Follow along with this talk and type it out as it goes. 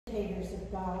imitators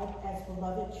of God as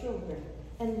beloved children,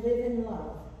 and live in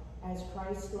love, as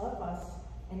Christ loved us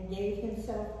and gave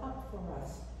himself up for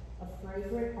us, a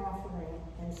fragrant offering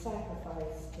and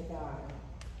sacrifice to God.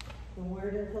 The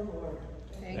word of the Lord.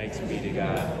 Thanks be to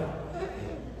God.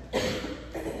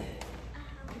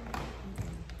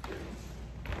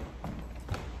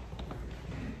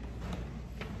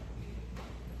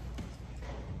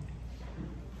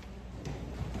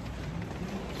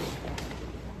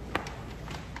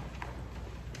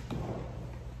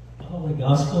 Holy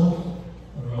Gospel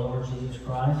of our Lord Jesus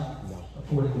Christ,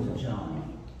 according to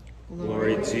John.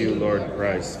 Glory to you, Lord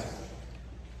Christ.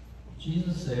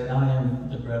 Jesus said, I am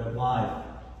the bread of life.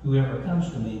 Whoever comes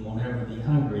to me will never be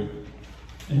hungry,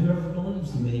 and whoever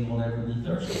believes in me will never be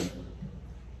thirsty.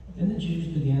 Then the Jews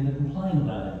began to complain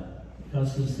about him,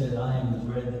 because he said, I am the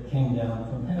bread that came down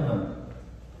from heaven.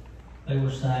 They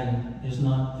were saying, is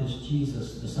not this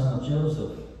Jesus, the son of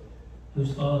Joseph,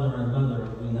 whose father and mother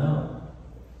we know?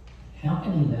 How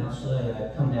can he now say, I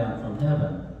have come down from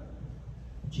heaven?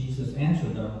 Jesus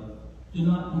answered them, do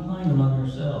not complain among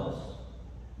yourselves.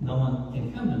 No one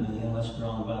can come to me unless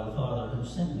drawn by the Father who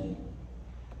sent me.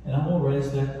 And I will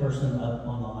raise that person up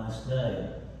on the last day.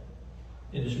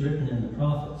 It is written in the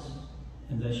prophets,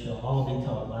 and they shall all be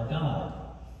taught by God.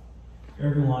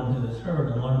 Everyone who has heard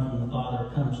and learned from the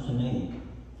Father comes to me.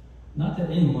 Not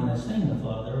that anyone has seen the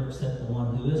Father except the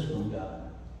one who is from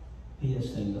God. He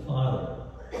has seen the Father.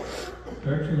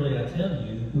 Very truly I tell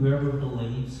you, whoever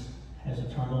believes has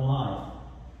eternal life.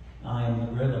 I am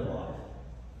the bread of life.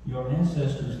 Your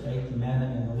ancestors ate the manna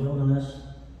in the wilderness,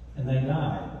 and they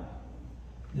died.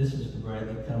 This is the bread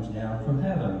that comes down from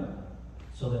heaven,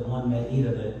 so that one may eat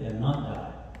of it and not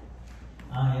die.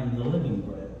 I am the living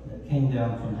bread that came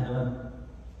down from heaven.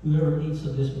 Whoever eats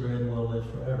of this bread will live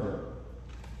forever,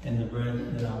 and the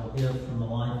bread that I will give from the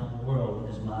life of the world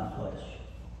is my flesh.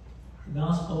 The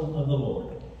Gospel of the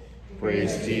Lord.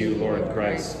 Praise to you, Lord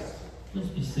Christ. Please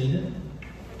be seated.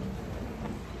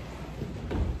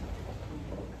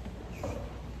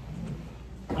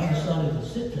 I decided to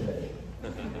sit today.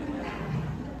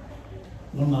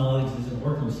 One of my legs isn't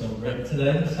working so great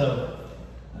today, so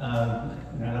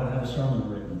and I don't have a sermon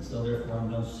written, so therefore I'm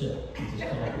going to sit and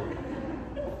just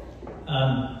talk.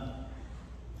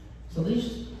 So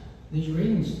these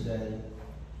readings today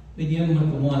begin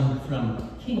with the one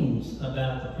from Kings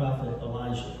about the prophet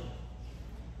Elijah.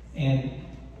 And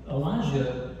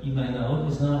Elijah, you may know,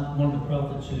 is not one of the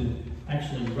prophets who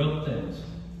actually wrote things,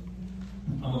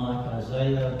 unlike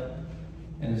Isaiah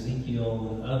and Ezekiel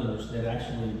and others that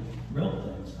actually wrote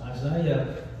things.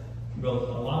 Isaiah wrote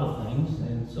a lot of things,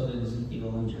 and so did Ezekiel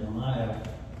and Jeremiah.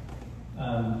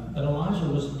 But Elijah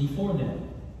was before them.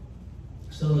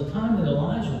 So the time that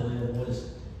Elijah lived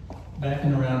was back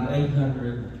in around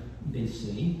 800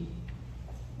 BC.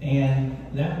 And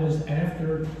that was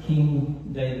after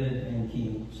King David and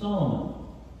King Solomon,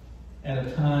 at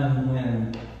a time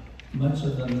when much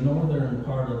of the northern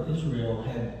part of Israel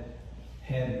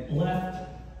had left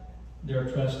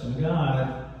their trust in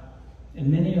God,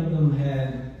 and many of them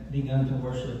had begun to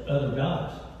worship other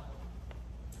gods.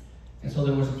 And so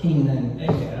there was a king named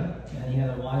Ahab, and he had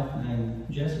a wife named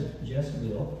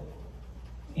Jezebel,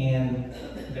 and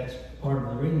that's part of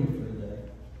the reading for today.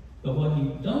 But what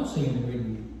you don't see in the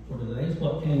reading for today is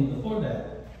what came before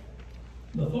that.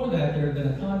 Before that, there had been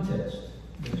a contest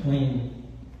between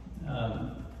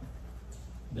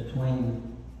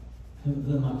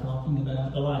who am I talking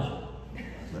about? Elijah.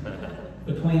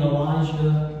 Between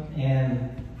Elijah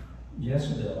and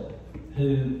Jezebel,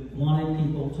 who wanted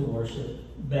people to worship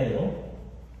Baal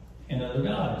and other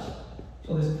gods.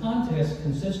 So this contest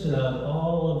consisted of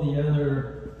all of the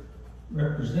other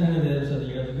representatives of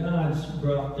the other gods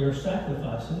brought their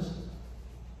sacrifices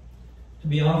to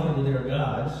be offered to their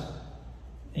gods,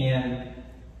 and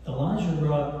Elijah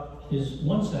brought his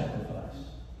one sacrifice.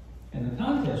 And the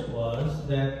contest was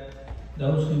that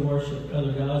those who worshiped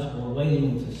other gods were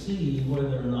waiting to see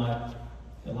whether or not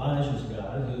Elijah's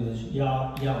God, who is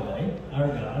Yahweh, our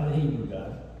God, the Hebrew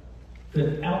God,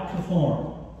 could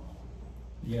outperform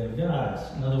the other gods.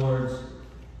 In other words,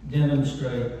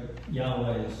 demonstrate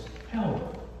Yahweh's power.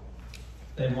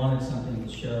 They wanted something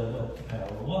to show what the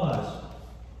power was.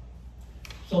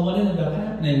 So what ended up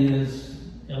happening is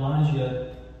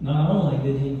Elijah, not only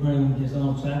did he bring his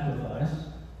own sacrifice,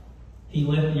 he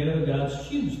let the other gods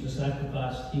choose the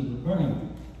sacrifice he would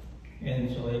bring.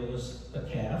 And so it was a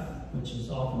calf, which is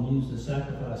often used as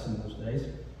sacrifice in those days.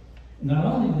 Not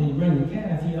only did he bring the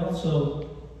calf, he also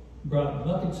brought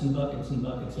buckets and buckets and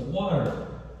buckets of water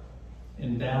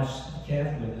and doused the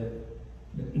calf with it.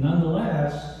 But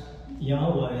nonetheless,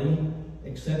 Yahweh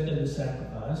accepted the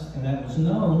sacrifice sacrifice, and that was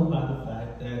known by the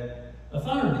fact that a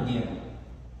fire began.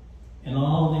 And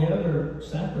all the other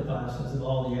sacrifices of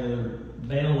all the other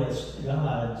Baalist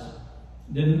gods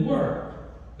didn't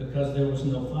work because there was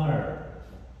no fire.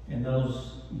 And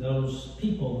those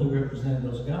people who represented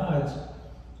those gods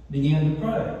began to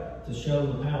pray to show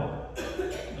the power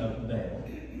of Baal.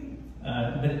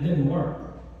 But it didn't work.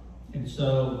 And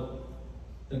so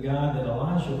the God that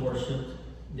Elijah worshipped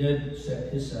did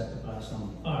set his sacrifice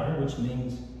on fire, which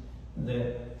means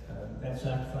that that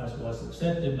sacrifice was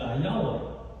accepted by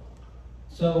Yahweh.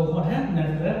 So what happened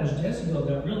after that was Jezebel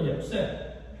got really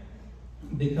upset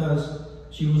because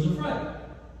she was afraid.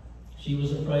 She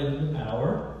was afraid of the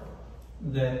power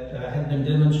that had been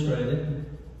demonstrated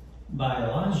by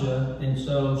Elijah, and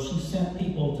so she sent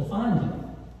people to find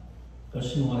him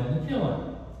because she wanted to kill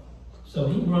him. So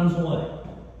he runs away.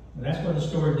 And that's where the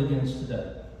story begins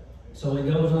today. So he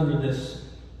goes under this,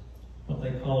 what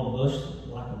they call a bush,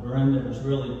 like a broom that was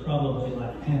really probably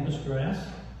like pampas grass.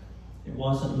 It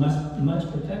wasn't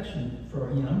much protection for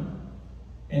him.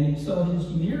 And so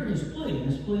you hear his plea. And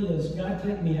his plea is, God,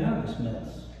 take me out of this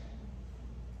mess.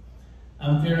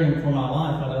 I'm fearing for my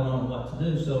life. I don't know what to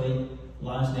do. So he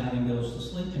lies down and goes to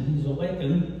sleep. And he's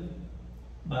awakened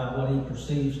by what he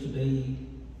perceives to be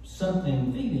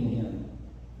something feeding him.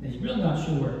 And he's really not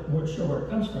sure where it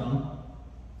comes from.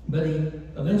 But he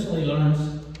eventually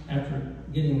learns, after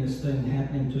getting this thing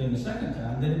happening to him the second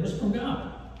time, that it was from God.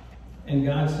 And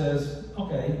God says,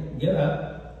 okay, get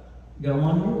up, go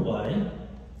on your way,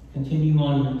 continue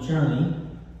on your journey.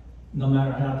 No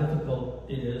matter how difficult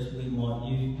it is, I want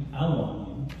you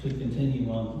to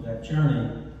continue on that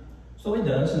journey. So he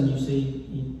does, and you see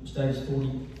he stays 40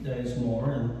 days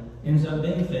more and ends up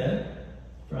being fed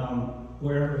from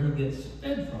wherever he gets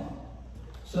fed from.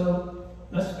 So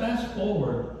let's fast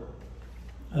forward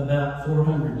about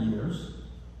 400 years.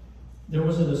 There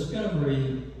was a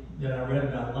discovery that I read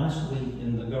about last week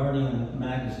in The Guardian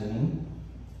magazine.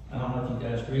 I don't know if you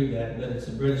guys read that, but it's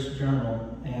a British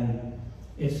journal, and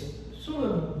it's sort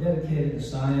of dedicated to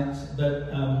science, but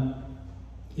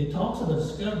it talks of a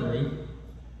discovery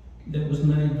that was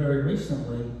made very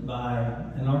recently by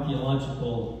an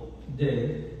archaeological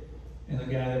dig, and the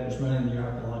guy that was running the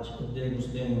archaeological dig was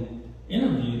being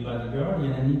interviewed by The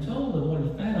Guardian, and he told of what he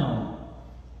found.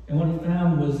 And what he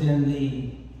found was in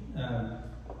the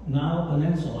Nile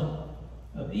Peninsula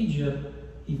of Egypt,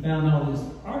 he found all these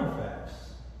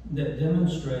artifacts that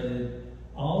demonstrated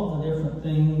all the different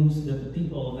things that the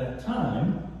people of that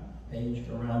time, aged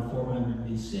around 400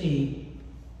 BC,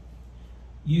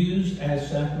 used as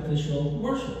sacrificial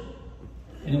worship.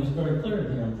 And it was very clear to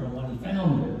him from what he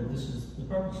found there that this is the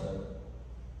purpose of it.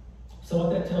 So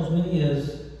what that tells me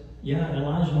is, yeah,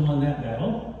 Elijah won that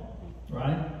battle,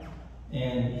 right?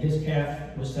 And his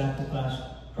calf was sacrificed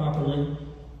properly,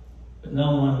 but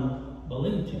no one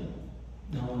believed him.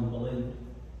 No one believed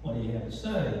what he had to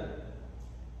say.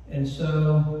 And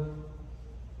so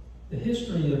the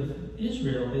history of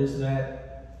Israel is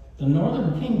that the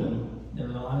northern kingdom that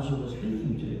Elijah was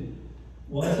speaking to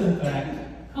was in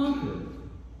fact conquered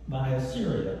by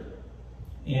Assyria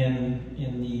in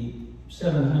the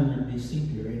 700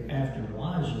 BC period after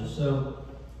Elijah. So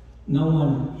no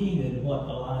one heeded what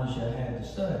Elijah had to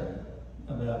say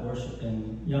about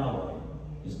worshiping Yahweh,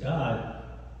 his God.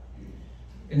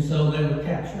 And so they were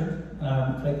captured,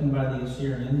 taken by the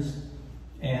Assyrians,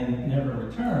 and never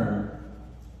returned.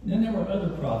 Then there were other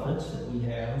prophets that we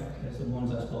have, as the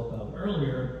ones I spoke of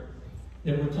earlier,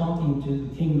 that were talking to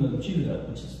the kingdom of Judah,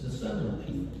 which is the southern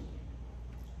kingdom.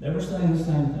 They were saying the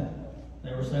same thing.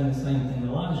 They were saying the same thing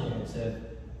Elijah had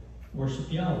said,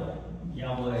 worship Yahweh.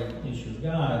 Yahweh is your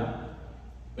God.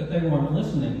 But they weren't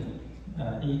listening,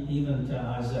 even to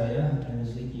Isaiah and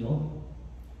Ezekiel.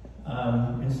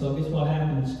 And so guess what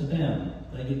happens to them?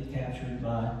 They get captured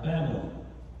by Babylon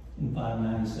in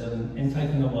 597 and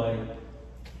taken away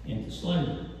into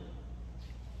slavery.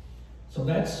 So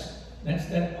that's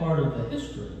that part of the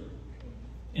history.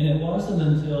 And it wasn't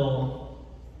until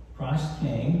Christ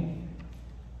came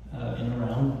in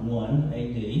around 1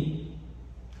 AD,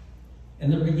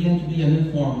 and there began to be a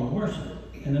new form of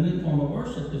worship. And the new form of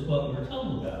worship is what we're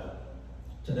told about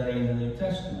today in the New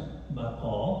Testament by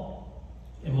Paul,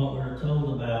 and what we're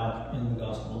told about in the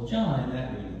Gospel of John in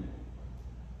that reading.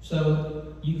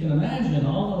 So you can imagine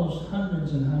all those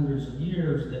hundreds and hundreds of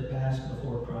years that passed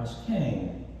before Christ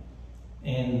came,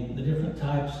 and the different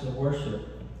types of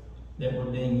worship that were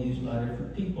being used by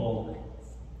different people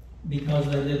because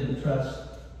they didn't trust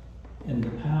in the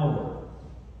power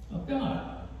of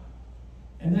God.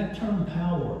 And that term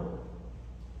power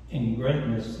and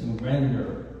greatness and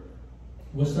grandeur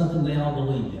was something they all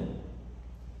believed in.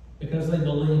 because they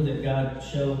believed that God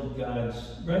showed God's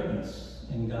greatness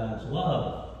and God's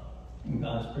love and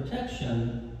God's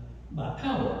protection by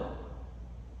power.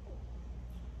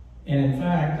 And in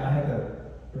fact, I had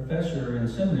a professor in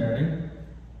seminary.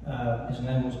 His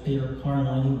name was Peter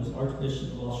Carnley. He was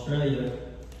Archbishop of Australia.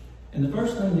 And the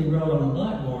first thing he wrote on the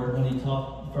blackboard when he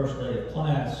taught the first day of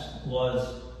class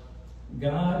was,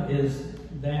 God is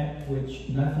that which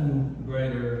nothing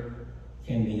greater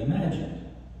can be imagined.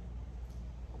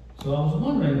 So I was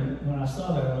wondering when I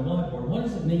saw that on the blackboard, what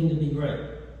does it mean to be great?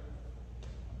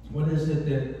 What is it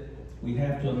that we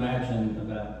have to imagine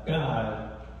about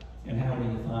God and how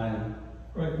we define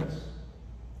greatness?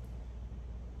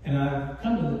 And I've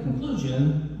come to the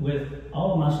conclusion with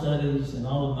all of my studies and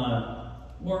all of my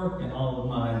work and all of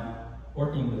my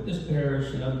working with this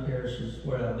parish and other parishes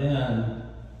where I've been,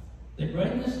 that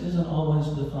greatness isn't always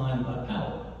defined by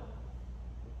power.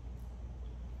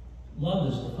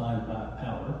 Love is defined by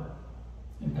power,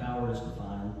 and power is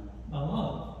defined by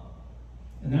love.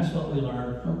 And that's what we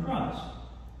learn from Christ.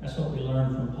 That's what we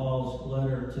learn from Paul's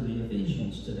letter to the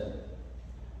Ephesians today.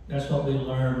 That's what we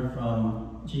learn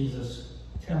from Jesus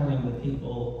telling the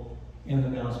people in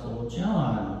the Gospel of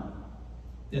John,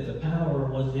 that the power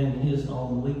was in his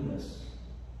own weakness.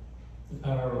 The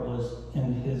power was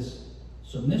in his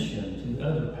submission to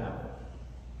other power.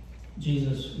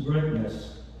 Jesus'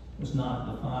 greatness was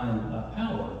not defined by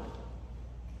power.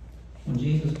 When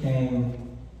Jesus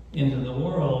came into the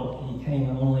world, he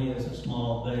came only as a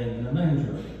small babe in a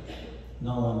manger.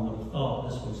 No one would have thought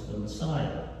this was the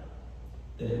Messiah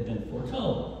that had been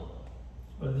foretold,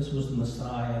 or this was the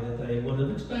Messiah that they would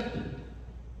have expected.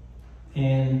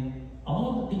 And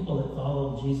all of the people that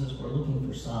followed Jesus were looking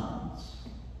for signs.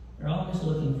 They're always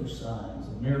looking for signs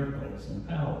of miracles and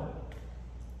power.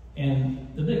 And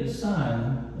the biggest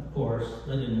sign, of course,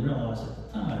 they didn't realize at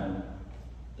the time,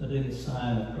 the biggest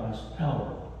sign of Christ's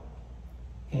power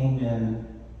came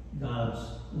in God's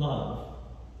love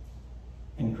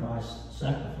and Christ's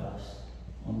sacrifice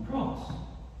on the cross,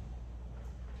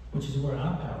 which is where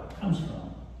our power comes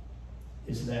from,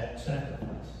 is that sacrifice.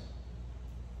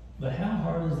 But how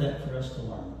hard is that for us to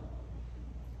learn?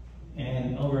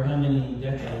 And over how many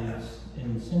decades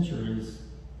and centuries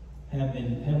have we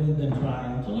been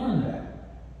trying to learn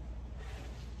that?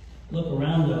 Look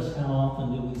around us, how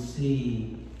often do we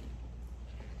see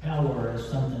power as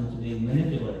something to be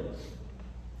manipulated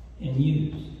and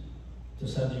used to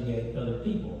subjugate other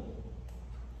people,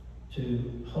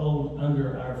 to hold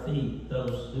under our feet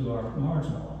those who are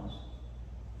marginalized?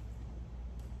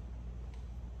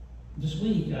 This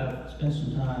week, I've spent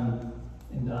some time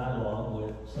in dialogue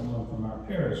with someone from our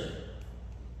parish.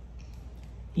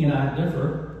 He and I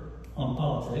differ on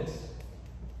politics,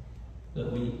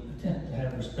 but we attempt to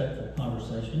have respectful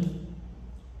conversation.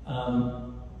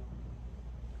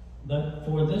 But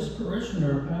for this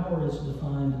parishioner, power is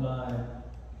defined by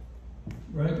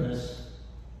greatness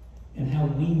and how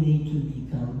we need to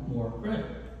become more great.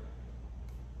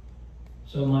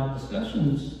 So my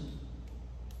discussions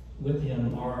with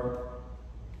him are,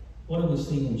 what do we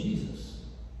see in Jesus?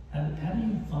 How do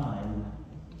you find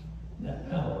that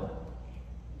power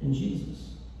in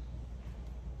Jesus?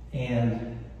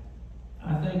 And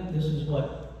I think this is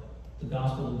what the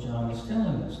Gospel of John is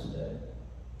telling us today,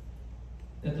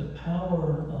 that the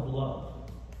power of love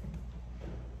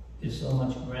is so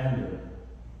much grander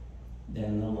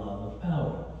than the love of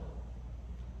power.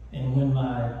 And when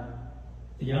my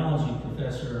theology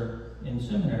professor in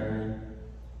seminary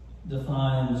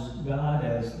defines God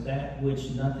as that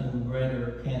which nothing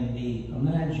greater can be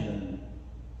imagined,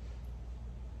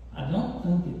 I don't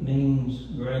think it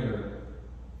means greater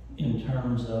in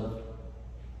terms of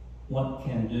what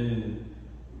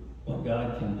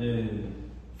God can do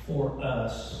for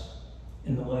us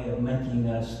in the way of making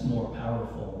us more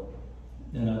powerful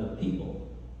than other people,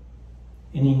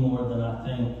 any more than I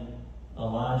think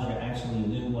Elijah actually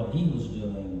knew what he was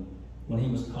doing when he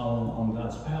was calling on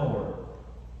God's power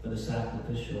for the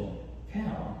sacrificial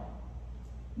cow,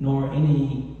 nor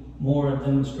any more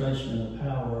demonstration of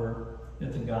power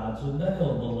that the gods of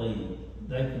Baal believed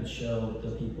they could show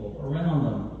the people around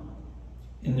them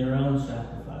in their own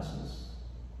sacrifices.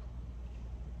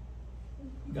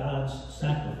 God's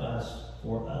sacrifice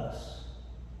for us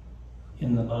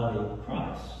in the body of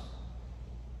Christ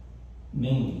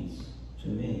means to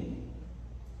me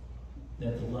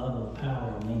that the love of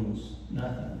power means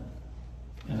nothing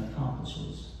and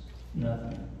accomplishes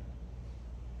nothing,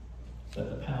 but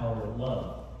the power of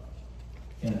love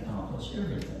can accomplish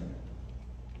everything.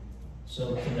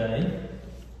 So today,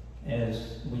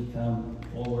 as we come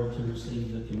forward to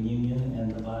receive the communion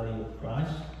and the body of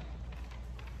Christ,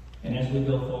 And as we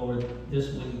go forward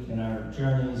this week in our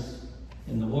journeys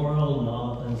in the world and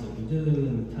all the things that we do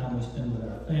and the time we spend with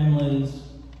our families,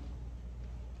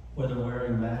 whether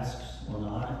wearing masks or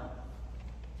not,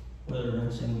 whether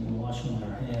rinsing and washing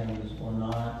our hands or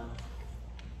not,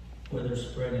 whether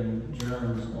spreading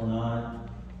germs or not,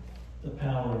 the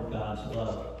power of God's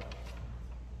love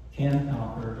can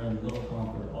conquer and will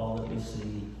conquer all that we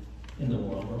see in the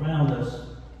world around us,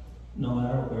 no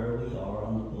matter where we are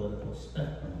on the political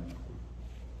spectrum.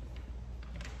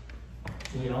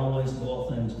 We always boil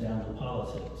things down to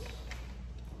politics,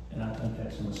 and I think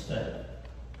that's a mistake.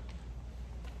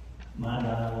 My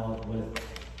dialogue with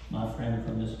my friend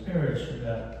from this parish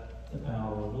about the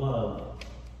power of love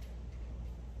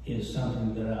is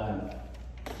something that I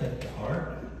take to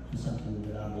heart, and something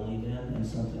that I believe in, and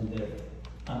something that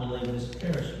I believe this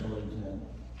parish believes in.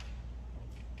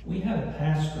 We had a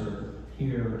pastor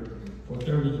here for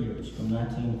 30 years, from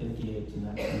 1958 to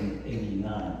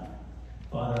 1989,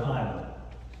 Father Heidel.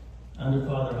 Under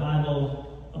Father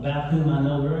Heidel, about whom I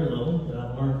know very little, but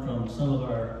I've learned from some of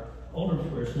our older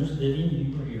parishioners. Vivian,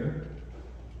 you were here.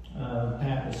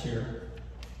 Pat was here.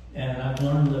 And I've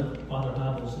learned that Father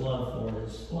Heidel's love for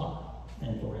his flock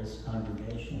and for his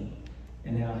congregation,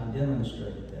 and how he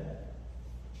demonstrated that.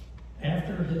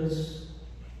 After his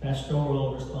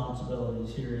pastoral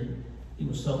responsibilities here, he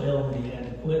was so ill that he had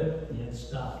to quit. He had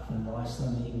stopped. And the last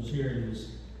Sunday he was here, he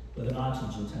was with an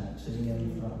oxygen tank sitting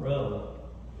in the front row,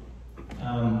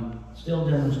 still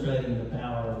demonstrating the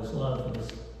power of his love for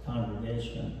this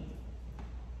congregation.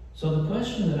 So the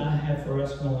question that I have for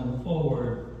us going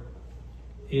forward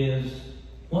is,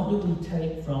 what do we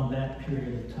take from that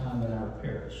period of time in our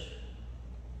parish?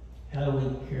 How do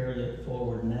we carry it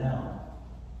forward now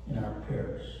in our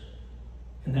parish?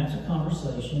 And that's a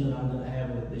conversation that I'm going to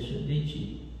have with Bishop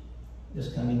Dici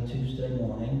this coming Tuesday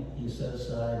morning. He set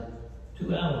aside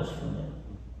 2 hours for me.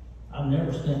 I've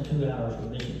never spent 2 hours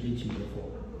with Bishop Dici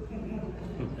before.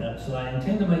 So I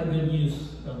intend to make good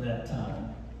use of that time.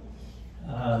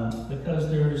 Because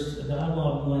there's a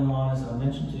dialogue going on, as I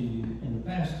mentioned to you in the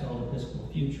past, called Episcopal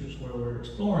Futures, where we're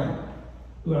exploring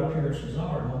who our parishes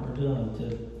are and what we're doing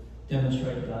to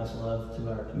demonstrate God's love to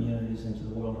our communities and to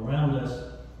the world around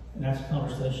us. And that's a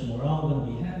conversation we're all going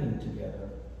to be having together.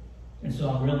 And so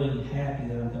I'm really happy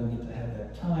that I'm going to get to have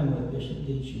that time with Bishop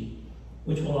Dici,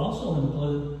 which will also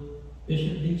include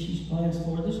Bishop Dici's plans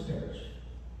for this parish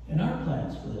and our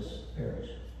plans for this parish.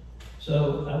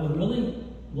 So I would really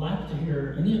like to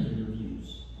hear any of your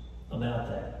views about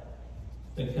that,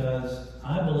 because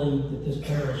I believe that this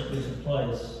parish is a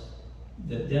place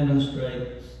that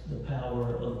demonstrates the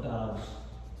power of God's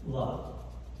love,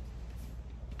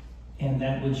 and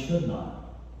that we should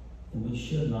not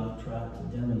try to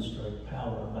demonstrate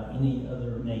power by any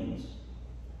other means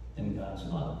than God's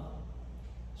love.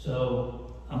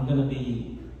 So I'm going to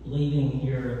be leaving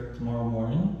here tomorrow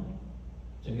morning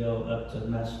to go up to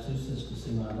Massachusetts to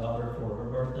see my daughter for her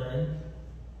birthday.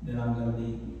 Then I'm going to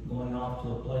be going off to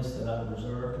a place that I've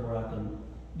reserved where I can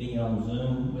be on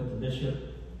Zoom with the bishop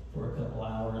for a couple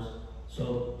hours.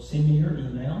 So send me your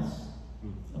emails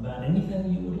about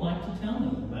anything you would like to tell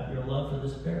me about your love for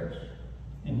this parish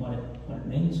and what it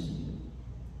means to you,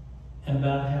 and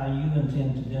about how you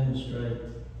intend to demonstrate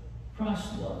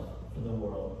Christ's love for the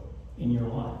world in your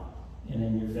life and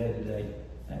in your day-to-day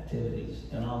activities.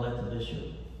 And I'll let the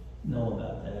bishop know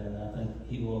about that, and I think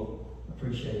he will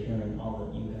appreciate hearing all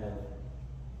that you have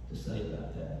to say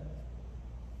about that.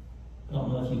 I don't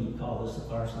know if you would call this a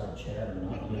fireside chat or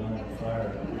not. We don't have a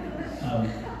fire.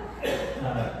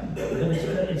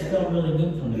 But it's felt really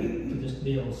good for me to just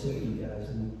be able to sit with you guys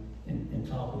and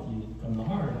talk with you from the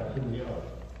heart about who we are.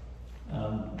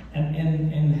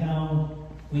 And how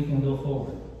we can go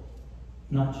forward,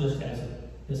 not just as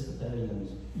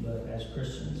Episcopalians, but as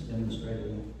Christians,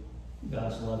 demonstrating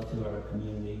God's love to our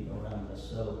community around us.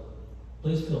 So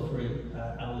please feel free.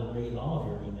 I will read all of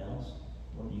your emails,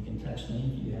 or you can text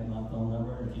me if you have my phone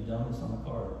number, and if you don't, it's on the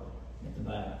card at the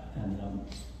back. And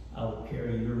I will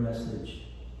carry your message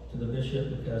to the bishop,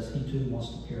 because he too wants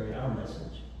to carry our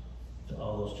message to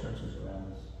all those churches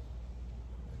around us.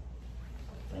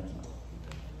 Thank you.